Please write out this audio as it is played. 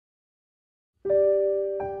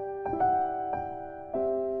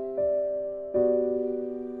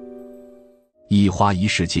一花一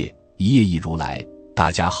世界，一叶一如来。大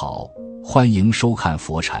家好，欢迎收看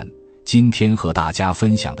佛禅。今天和大家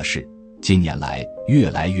分享的是，近年来越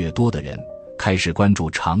来越多的人开始关注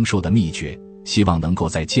长寿的秘诀，希望能够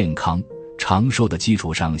在健康长寿的基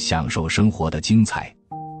础上享受生活的精彩。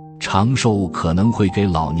长寿可能会给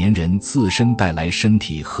老年人自身带来身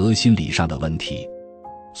体和心理上的问题。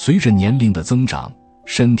随着年龄的增长，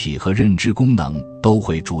身体和认知功能都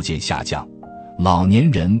会逐渐下降，老年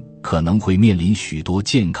人可能会面临许多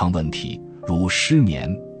健康问题，如失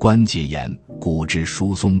眠、关节炎、骨质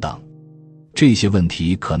疏松等。这些问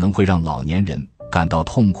题可能会让老年人感到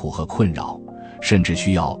痛苦和困扰，甚至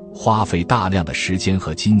需要花费大量的时间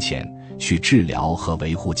和金钱去治疗和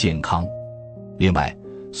维护健康。另外，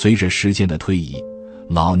随着时间的推移，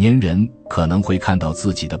老年人可能会看到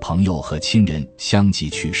自己的朋友和亲人相继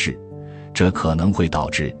去世，这可能会导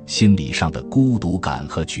致心理上的孤独感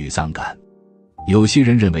和沮丧感。有些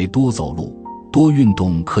人认为多走路、多运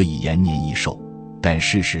动可以延年益寿，但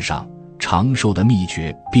事实上，长寿的秘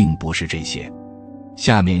诀并不是这些。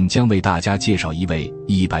下面将为大家介绍一位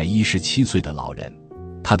117岁的老人，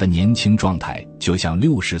他的年轻状态就像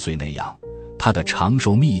60岁那样，他的长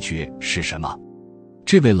寿秘诀是什么？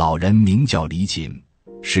这位老人名叫李锦，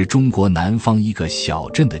是中国南方一个小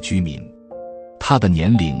镇的居民。他的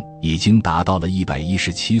年龄已经达到了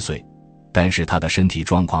117岁，但是他的身体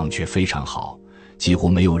状况却非常好，几乎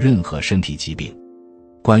没有任何身体疾病。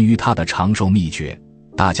关于他的长寿秘诀，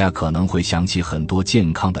大家可能会想起很多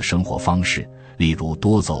健康的生活方式，例如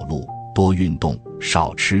多走路、多运动、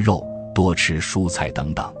少吃肉、多吃蔬菜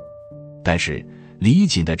等等。但是李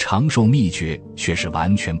锦的长寿秘诀却是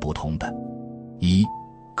完全不同的。一、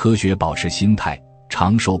科学保持心态，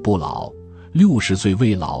长寿不老。60岁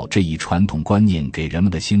未老这一传统观念给人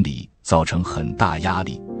们的心理造成很大压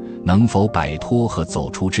力，能否摆脱和走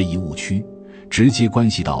出这一误区，直接关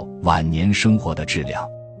系到晚年生活的质量。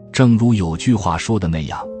正如有句话说的那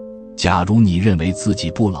样，假如你认为自己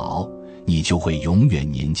不老，你就会永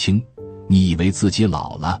远年轻；你以为自己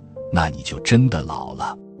老了，那你就真的老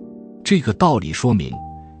了。这个道理说明，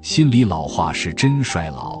心理老化是真衰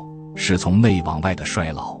老，是从内往外的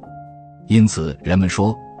衰老。因此人们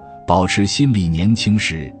说，保持心理年轻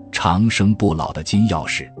是长生不老的金钥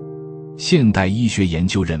匙。现代医学研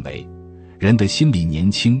究认为，人的心理年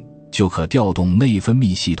轻就可调动内分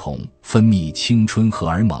泌系统分泌青春荷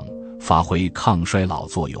尔蒙，发挥抗衰老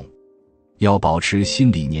作用。要保持心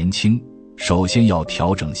理年轻，首先要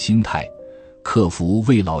调整心态，克服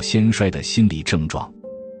未老先衰的心理症状。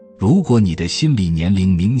如果你的心理年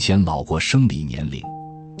龄明显老过生理年龄，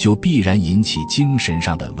就必然引起精神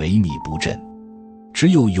上的萎靡不振。只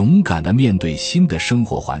有勇敢地面对新的生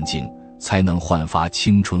活环境，才能焕发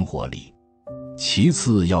青春活力。其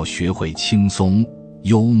次，要学会轻松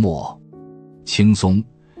幽默。轻松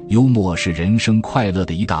幽默是人生快乐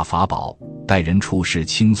的一大法宝，待人处事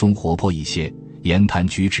轻松活泼一些，言谈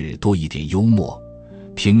举止多一点幽默，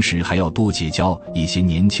平时还要多结交一些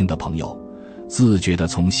年轻的朋友，自觉地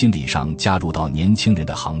从心理上加入到年轻人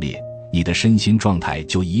的行列，你的身心状态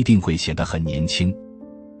就一定会显得很年轻。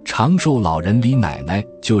长寿老人李奶奶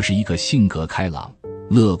就是一个性格开朗、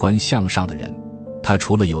乐观向上的人，她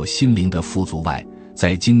除了有心灵的富足外，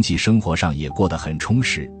在经济生活上也过得很充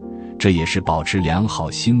实，这也是保持良好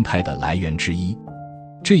心态的来源之一。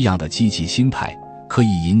这样的积极心态可以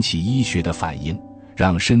引起医学的反应，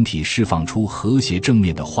让身体释放出和谐正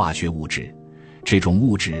面的化学物质，这种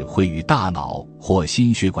物质会与大脑或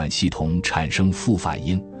心血管系统产生负反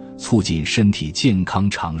应，促进身体健康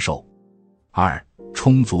长寿。二、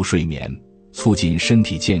充足睡眠，促进身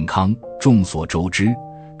体健康。众所周知，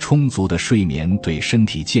充足的睡眠对身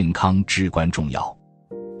体健康至关重要。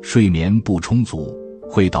睡眠不充足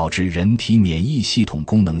会导致人体免疫系统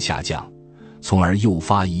功能下降，从而诱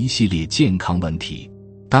发一系列健康问题。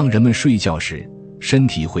当人们睡觉时，身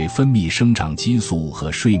体会分泌生长激素和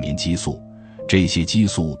睡眠激素，这些激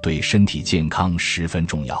素对身体健康十分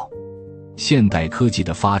重要。现代科技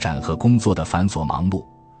的发展和工作的繁琐忙碌，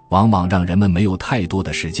往往让人们没有太多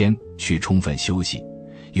的时间去充分休息，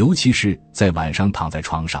尤其是在晚上躺在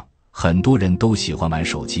床上，很多人都喜欢玩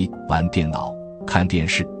手机、玩电脑、看电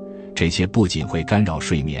视，这些不仅会干扰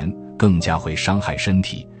睡眠，更加会伤害身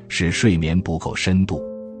体，使睡眠不够深度。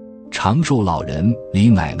长寿老人李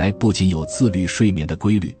奶奶不仅有自律睡眠的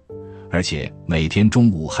规律，而且每天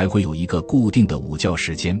中午还会有一个固定的午觉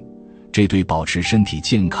时间，这对保持身体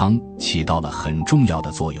健康起到了很重要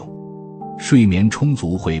的作用。睡眠充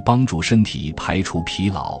足会帮助身体排除疲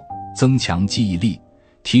劳，增强记忆力，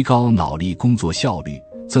提高脑力工作效率，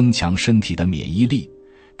增强身体的免疫力，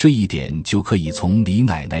这一点就可以从李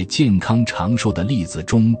奶奶健康长寿的例子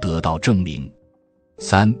中得到证明。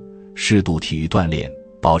三、适度体育锻炼，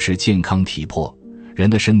保持健康体魄。人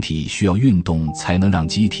的身体需要运动才能让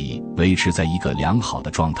机体维持在一个良好的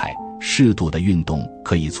状态，适度的运动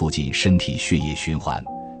可以促进身体血液循环，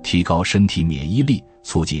提高身体免疫力，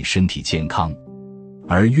促进身体健康。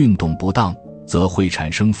而运动不当则会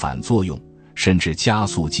产生反作用，甚至加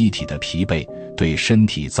速机体的疲惫，对身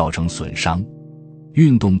体造成损伤。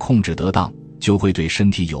运动控制得当就会对身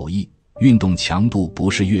体有益，运动强度不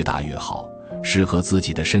是越大越好，适合自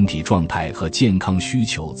己的身体状态和健康需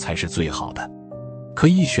求才是最好的。可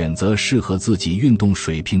以选择适合自己运动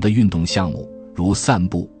水平的运动项目，如散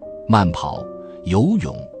步、慢跑、游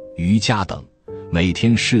泳、瑜伽等。每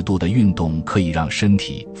天适度的运动可以让身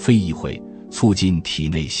体飞一回，促进体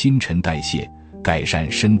内新陈代谢，改善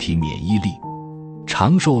身体免疫力。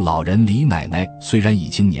长寿老人李奶奶虽然已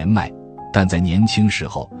经年迈，但在年轻时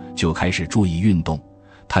候就开始注意运动。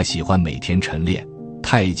她喜欢每天晨练、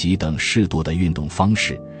太极等适度的运动方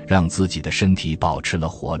式，让自己的身体保持了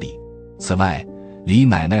活力。此外，李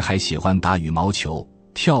奶奶还喜欢打羽毛球、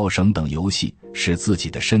跳绳等游戏，使自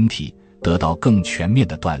己的身体得到更全面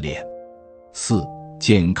的锻炼。4.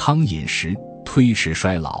 健康饮食，推迟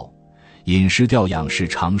衰老。饮食调养是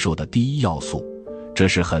长寿的第一要素，这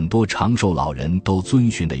是很多长寿老人都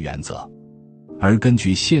遵循的原则。而根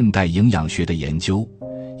据现代营养学的研究，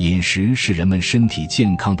饮食是人们身体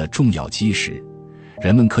健康的重要基石。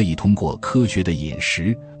人们可以通过科学的饮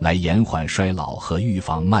食来延缓衰老和预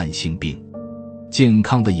防慢性病。健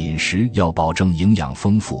康的饮食要保证营养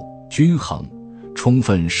丰富、均衡，充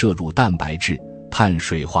分摄入蛋白质、碳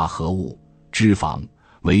水化合物、脂肪、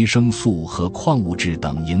维生素和矿物质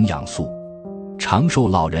等营养素。长寿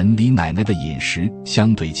老人李奶奶的饮食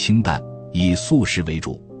相对清淡，以素食为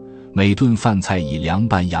主，每顿饭菜以凉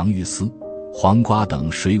拌洋芋丝、黄瓜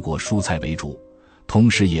等水果蔬菜为主，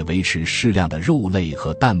同时也维持适量的肉类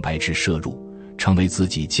和蛋白质摄入，成为自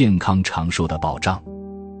己健康长寿的保障。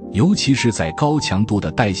尤其是在高强度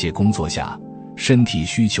的代谢工作下，身体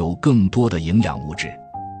需求更多的营养物质。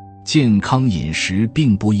健康饮食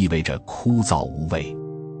并不意味着枯燥无味。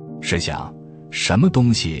试想，什么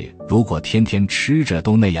东西如果天天吃着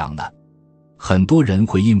都那样呢？很多人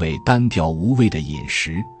会因为单调无味的饮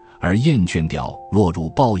食而厌倦掉，落入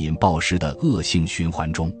暴饮暴食的恶性循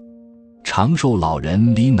环中。长寿老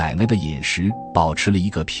人李奶奶的饮食保持了一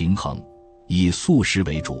个平衡，以素食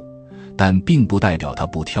为主，但并不代表她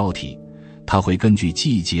不挑剔，她会根据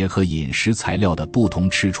季节和饮食材料的不同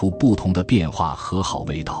吃出不同的变化和好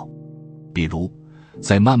味道。比如，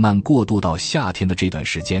在慢慢过渡到夏天的这段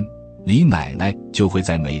时间，李奶奶就会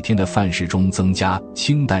在每天的饭食中增加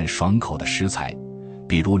清淡爽口的食材，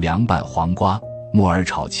比如凉拌黄瓜、木耳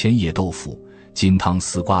炒千叶豆腐、金汤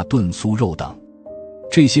丝瓜炖酥肉等。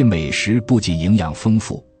这些美食不仅营养丰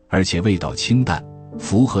富，而且味道清淡，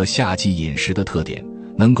符合夏季饮食的特点，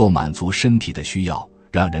能够满足身体的需要，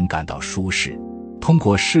让人感到舒适。通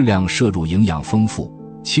过适量摄入营养丰富、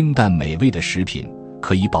清淡美味的食品，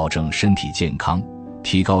可以保证身体健康，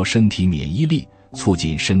提高身体免疫力，促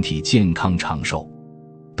进身体健康长寿。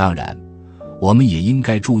当然，我们也应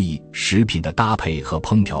该注意食品的搭配和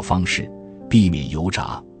烹调方式，避免油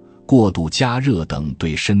炸、过度加热等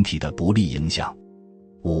对身体的不利影响。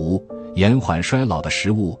5. 延缓衰老的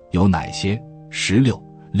食物有哪些？16.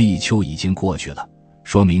 立秋已经过去了，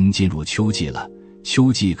说明进入秋季了。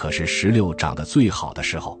秋季可是石榴长得最好的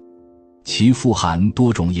时候，其富含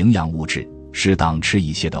多种营养物质，适当吃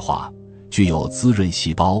一些的话，具有滋润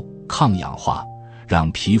细胞、抗氧化、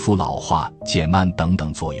让皮肤老化减慢等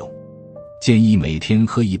等作用。建议每天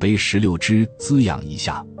喝一杯石榴汁滋养一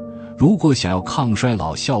下。如果想要抗衰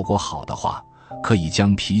老效果好的话，可以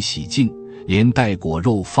将皮洗净，连带果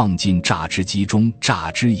肉放进榨汁机中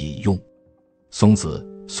榨汁饮用。松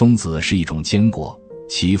子是一种坚果，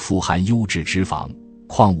其富含优质脂肪、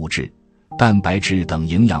矿物质、蛋白质等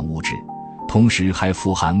营养物质，同时还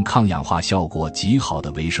富含抗氧化效果极好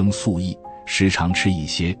的维生素 E， 时常吃一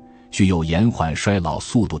些，具有延缓衰老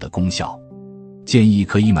速度的功效。建议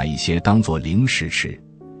可以买一些当作零食吃，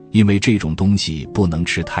因为这种东西不能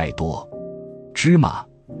吃太多。芝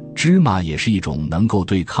麻也是一种能够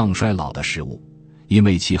对抗衰老的食物，因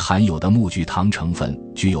为其含有的木聚糖成分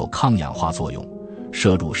具有抗氧化作用，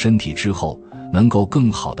摄入身体之后能够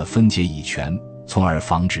更好地分解乙醛，从而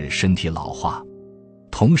防止身体老化，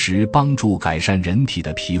同时帮助改善人体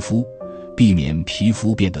的皮肤，避免皮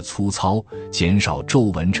肤变得粗糙，减少皱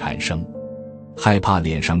纹产生。害怕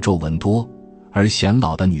脸上皱纹多而显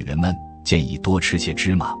老的女人们，建议多吃些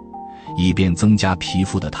芝麻，以便增加皮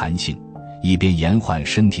肤的弹性，以便延缓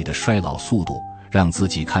身体的衰老速度，让自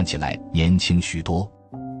己看起来年轻许多。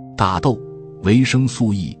大豆、维生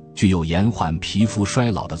素 E 具有延缓皮肤衰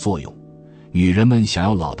老的作用，女人们想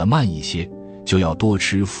要老得慢一些，就要多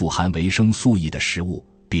吃富含维生素 E 的食物，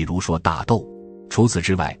比如说大豆。除此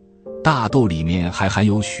之外，大豆里面还含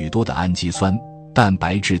有许多的氨基酸、蛋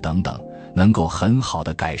白质等等，能够很好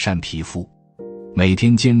的改善皮肤。每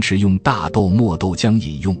天坚持用大豆磨豆浆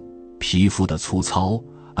饮用，皮肤的粗糙、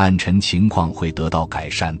暗沉情况会得到改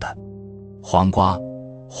善的。黄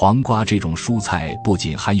瓜这种蔬菜不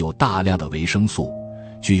仅含有大量的维生素，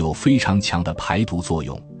具有非常强的排毒作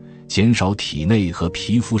用，减少体内和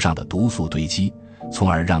皮肤上的毒素堆积，从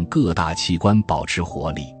而让各大器官保持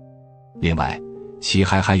活力。另外，其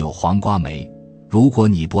还含有黄瓜酶，如果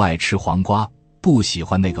你不爱吃黄瓜，不喜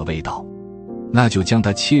欢那个味道，那就将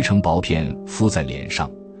它切成薄片敷在脸上，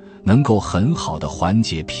能够很好的缓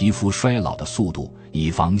解皮肤衰老的速度，以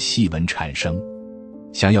防细纹产生。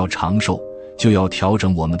想要长寿，就要调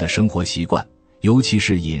整我们的生活习惯，尤其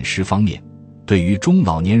是饮食方面，对于中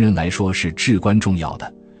老年人来说是至关重要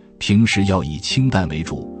的。平时要以清淡为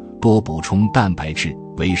主，多补充蛋白质、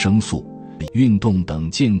维生素、运动等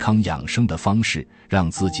健康养生的方式，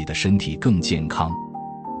让自己的身体更健康。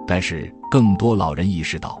但是更多老人意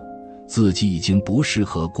识到自己已经不适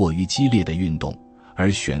合过于激烈的运动，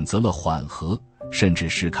而选择了缓和甚至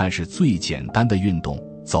是看似最简单的运动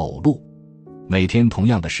——走路。每天同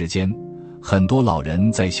样的时间，很多老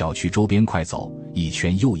人在小区周边快走一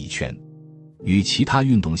圈又一圈。与其他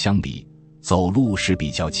运动相比，走路是比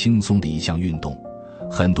较轻松的一项运动，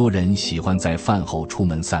很多人喜欢在饭后出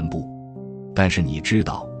门散步。但是你知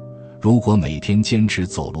道，如果每天坚持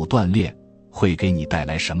走路锻炼，会给你带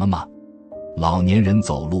来什么吗？老年人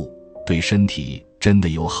走路对身体真的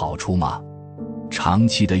有好处吗？长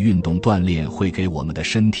期的运动锻炼会给我们的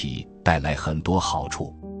身体带来很多好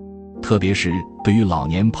处，特别是对于老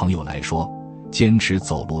年朋友来说，坚持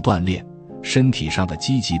走路锻炼，身体上的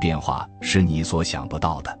积极变化是你所想不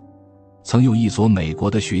到的。曾有一所美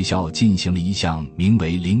国的学校进行了一项名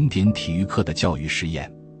为0点体育课的教育实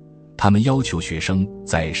验，他们要求学生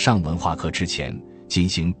在上文化课之前进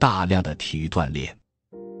行大量的体育锻炼。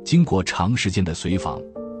经过长时间的随访，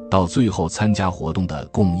到最后参加活动的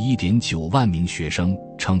共 1.9 万名学生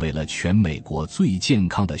成为了全美国最健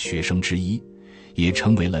康的学生之一，也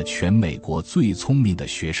成为了全美国最聪明的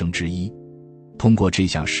学生之一。通过这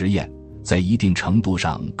项实验，在一定程度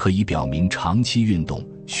上可以表明长期运动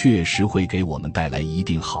确实会给我们带来一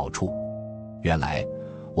定好处。原来，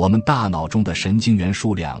我们大脑中的神经元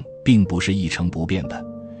数量并不是一成不变的，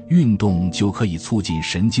运动就可以促进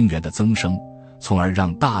神经元的增生，从而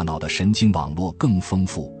让大脑的神经网络更丰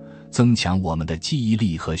富，增强我们的记忆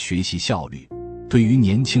力和学习效率。对于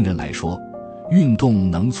年轻人来说，运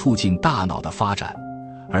动能促进大脑的发展，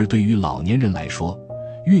而对于老年人来说，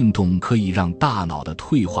运动可以让大脑的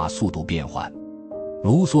退化速度变缓。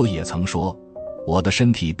卢梭也曾说，我的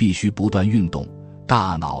身体必须不断运动，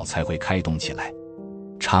大脑才会开动起来。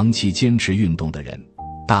长期坚持运动的人，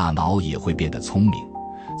大脑也会变得聪明，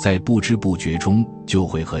在不知不觉中就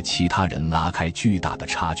会和其他人拉开巨大的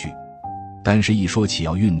差距。但是一说起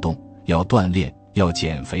要运动、要锻炼、要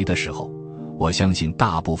减肥的时候，我相信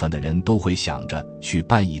大部分的人都会想着去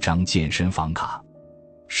办一张健身房卡。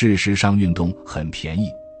事实上，运动很便宜，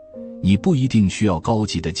你不一定需要高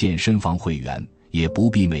级的健身房会员，也不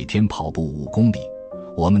必每天跑步5公里。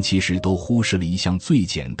我们其实都忽视了一项最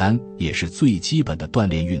简单也是最基本的锻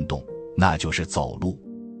炼运动，那就是走路。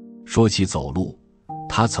说起走路，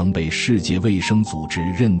它曾被世界卫生组织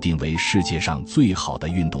认定为世界上最好的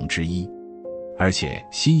运动之一。而且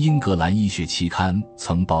新英格兰医学期刊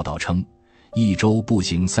曾报道称，一周步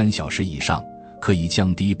行3小时以上可以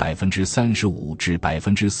降低 35% 至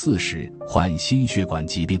 40% 患心血管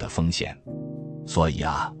疾病的风险。所以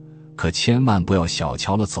可千万不要小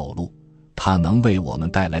瞧了走路，它能为我们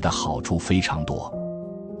带来的好处非常多。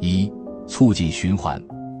1. 促进循环。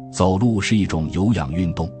走路是一种有氧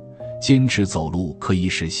运动，坚持走路可以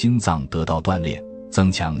使心脏得到锻炼，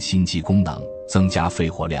增强心肌功能，增加肺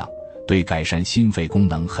活量，对改善心肺功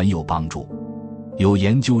能很有帮助。有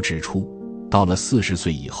研究指出，到了40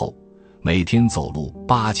岁以后，每天走路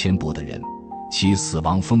8000步的人，其死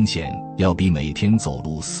亡风险要比每天走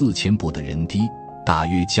路4000步的人低，大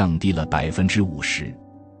约降低了 50%。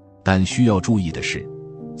 但需要注意的是，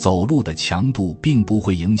走路的强度并不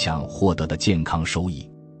会影响获得的健康收益。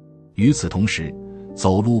与此同时，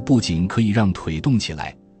走路不仅可以让腿动起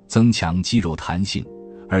来，增强肌肉弹性，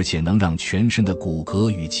而且能让全身的骨骼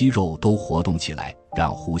与肌肉都活动起来，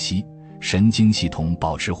让呼吸、神经系统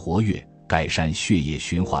保持活跃，改善血液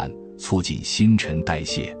循环，促进新陈代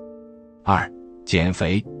谢。2. 减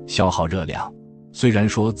肥，消耗热量。虽然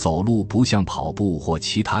说走路不像跑步或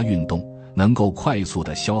其他运动能够快速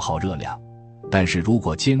地消耗热量，但是如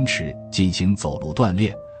果坚持进行走路锻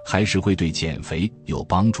炼，还是会对减肥有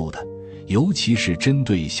帮助的，尤其是针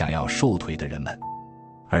对想要瘦腿的人们。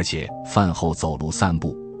而且饭后走路散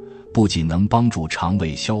步，不仅能帮助肠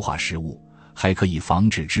胃消化食物，还可以防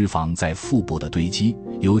止脂肪在腹部的堆积，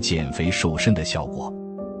有减肥瘦身的效果。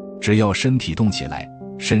只要身体动起来，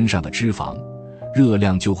身上的脂肪、热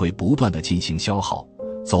量就会不断地进行消耗，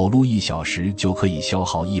走路1小时就可以消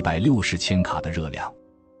耗160千卡的热量。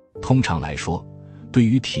通常来说，对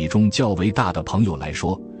于体重较为大的朋友来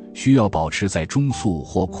说，需要保持在中速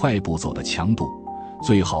或快步走的强度，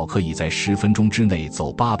最好可以在10分钟之内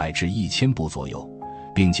走800至1000步左右，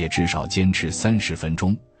并且至少坚持30分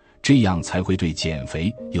钟，这样才会对减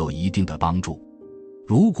肥有一定的帮助。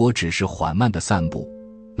如果只是缓慢的散步，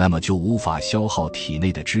那么就无法消耗体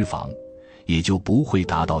内的脂肪，也就不会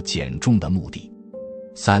达到减重的目的。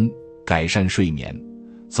3. 改善睡眠。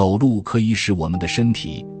走路可以使我们的身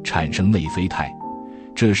体产生内啡肽，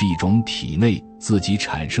这是一种体内自己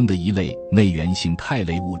产生的一类内源性肽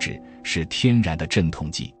类物质，是天然的镇痛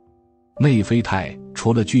剂。内啡肽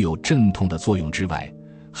除了具有镇痛的作用之外，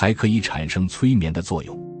还可以产生催眠的作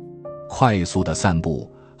用。快速的散步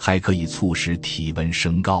还可以促使体温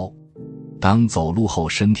升高。当走路后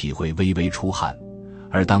身体会微微出汗，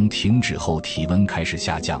而当停止后体温开始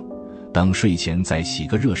下降，等睡前再洗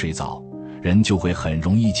个热水澡，人就会很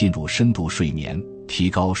容易进入深度睡眠，提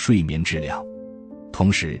高睡眠质量。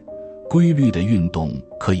同时，规律的运动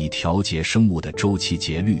可以调节生物的周期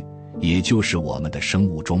节律，也就是我们的生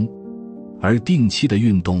物钟。而定期的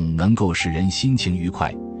运动能够使人心情愉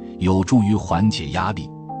快，有助于缓解压力，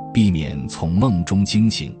避免从梦中惊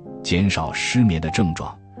醒，减少失眠的症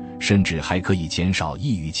状，甚至还可以减少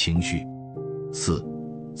抑郁情绪。4.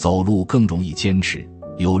 走路更容易坚持，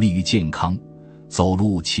有利于健康。走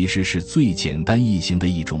路其实是最简单易行的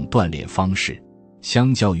一种锻炼方式。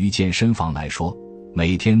相较于健身房来说，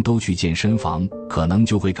每天都去健身房可能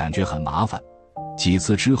就会感觉很麻烦，几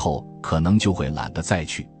次之后可能就会懒得再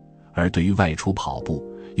去。而对于外出跑步，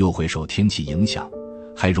又会受天气影响，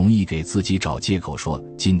还容易给自己找借口说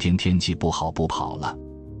今天天气不好不跑了。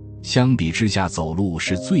相比之下，走路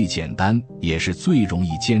是最简单也是最容易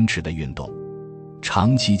坚持的运动。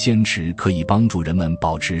长期坚持可以帮助人们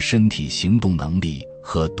保持身体行动能力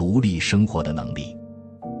和独立生活的能力，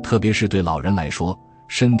特别是对老人来说，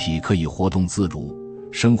身体可以活动自如，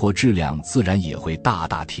生活质量自然也会大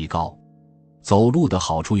大提高。走路的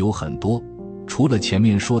好处有很多，除了前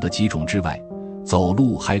面说的几种之外，走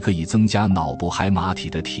路还可以增加脑部海马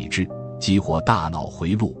体的体质，激活大脑回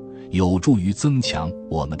路，有助于增强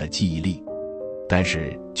我们的记忆力。但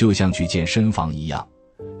是就像去健身房一样，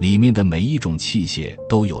里面的每一种器械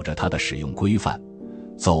都有着它的使用规范，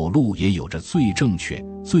走路也有着最正确、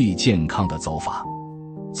最健康的走法。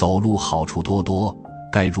走路好处多多，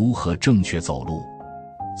该如何正确走路？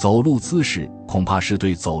走路姿势恐怕是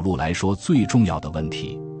对走路来说最重要的问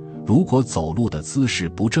题。如果走路的姿势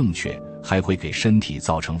不正确，还会给身体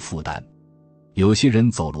造成负担。有些人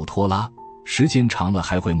走路拖拉，时间长了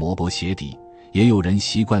还会磨薄鞋底，也有人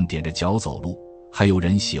习惯踮着脚走路，还有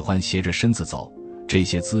人喜欢斜着身子走，这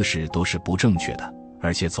些姿势都是不正确的，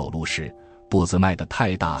而且走路时步子迈得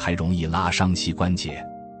太大，还容易拉伤膝关节。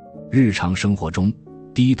日常生活中，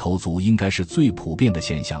低头族应该是最普遍的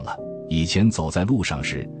现象了。以前走在路上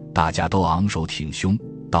时，大家都昂首挺胸，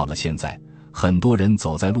到了现在，很多人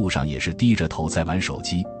走在路上也是低着头在玩手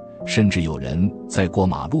机，甚至有人在过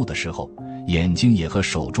马路的时候，眼睛也和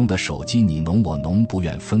手中的手机你侬我侬，不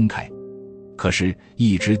愿分开。可是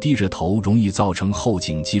一直低着头容易造成后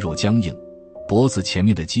颈肌肉僵硬，脖子前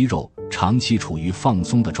面的肌肉长期处于放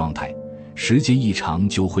松的状态，时间一长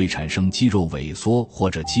就会产生肌肉萎缩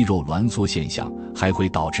或者肌肉挛缩现象，还会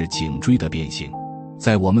导致颈椎的变形。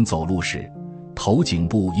在我们走路时，头颈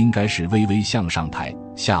部应该是微微向上抬，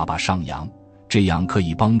下巴上扬，这样可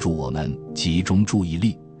以帮助我们集中注意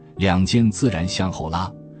力，两肩自然向后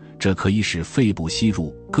拉，这可以使肺部吸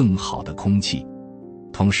入更好的空气。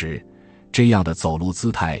同时，这样的走路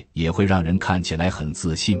姿态也会让人看起来很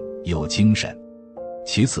自信，有精神。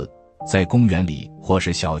其次，在公园里或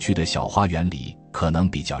是小区的小花园里可能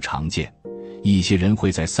比较常见，一些人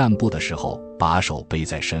会在散步的时候把手背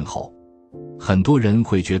在身后。很多人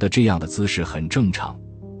会觉得这样的姿势很正常，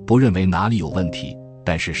不认为哪里有问题，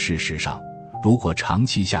但是事实上，如果长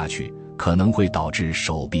期下去，可能会导致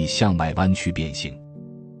手臂向外弯曲变形。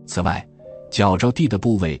此外，脚着地的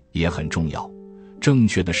部位也很重要，正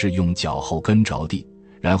确的是用脚后跟着地，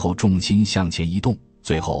然后重心向前移动，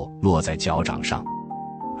最后落在脚掌上。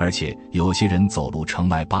而且有些人走路呈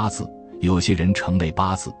外八字，有些人呈内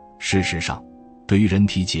八字。事实上，对于人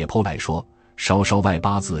体解剖来说，稍稍外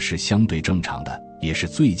八字是相对正常的，也是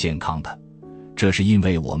最健康的。这是因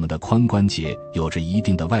为我们的髋关节有着一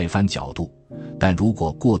定的外翻角度，但如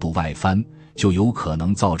果过度外翻，就有可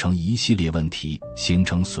能造成一系列问题，形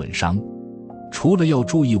成损伤。除了要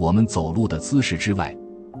注意我们走路的姿势之外，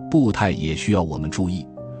步态也需要我们注意，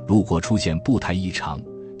如果出现步态异常，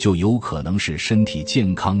就有可能是身体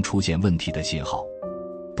健康出现问题的信号。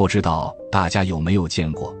不知道大家有没有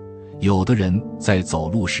见过，有的人在走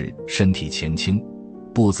路时身体前倾，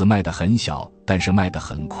步子迈得很小，但是迈得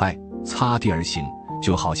很快，擦地而行，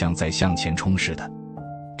就好像在向前冲似的。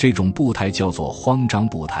这种步态叫做慌张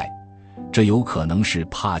步态，这有可能是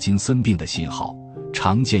帕金森病的信号，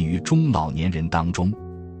常见于中老年人当中。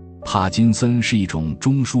帕金森是一种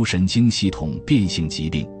中枢神经系统变性疾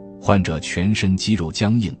病，患者全身肌肉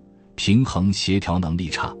僵硬，平衡协调能力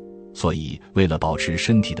差，所以为了保持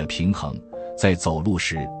身体的平衡，在走路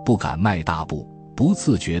时不敢迈大步，不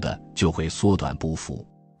自觉的就会缩短步幅。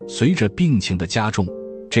随着病情的加重，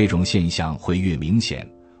这种现象会越明显，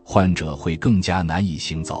患者会更加难以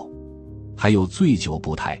行走。还有醉酒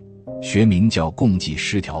步态，学名叫共济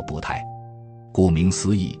失调步态。顾名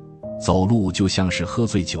思义，走路就像是喝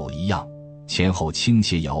醉酒一样，前后倾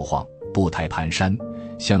斜摇晃，步态蹒跚，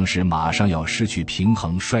像是马上要失去平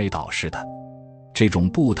衡摔倒似的。这种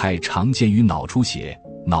步态常见于脑出血、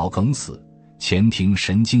脑梗死、前庭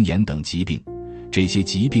神经炎等疾病，这些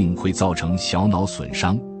疾病会造成小脑损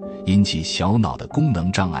伤，引起小脑的功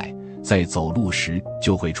能障碍，在走路时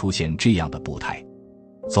就会出现这样的步态。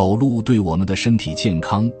走路对我们的身体健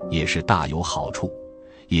康也是大有好处，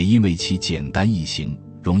也因为其简单易行，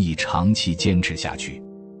容易长期坚持下去。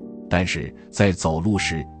但是在走路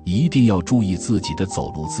时一定要注意自己的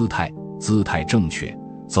走路姿态，姿态正确，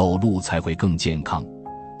走路才会更健康。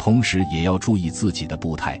同时也要注意自己的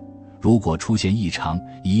步态，如果出现异常，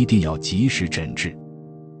一定要及时诊治。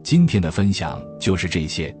今天的分享就是这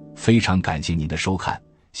些，非常感谢您的收看，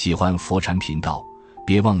喜欢佛禅频道，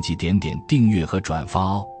别忘记点点订阅和转发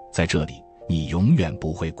哦，在这里你永远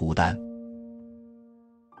不会孤单。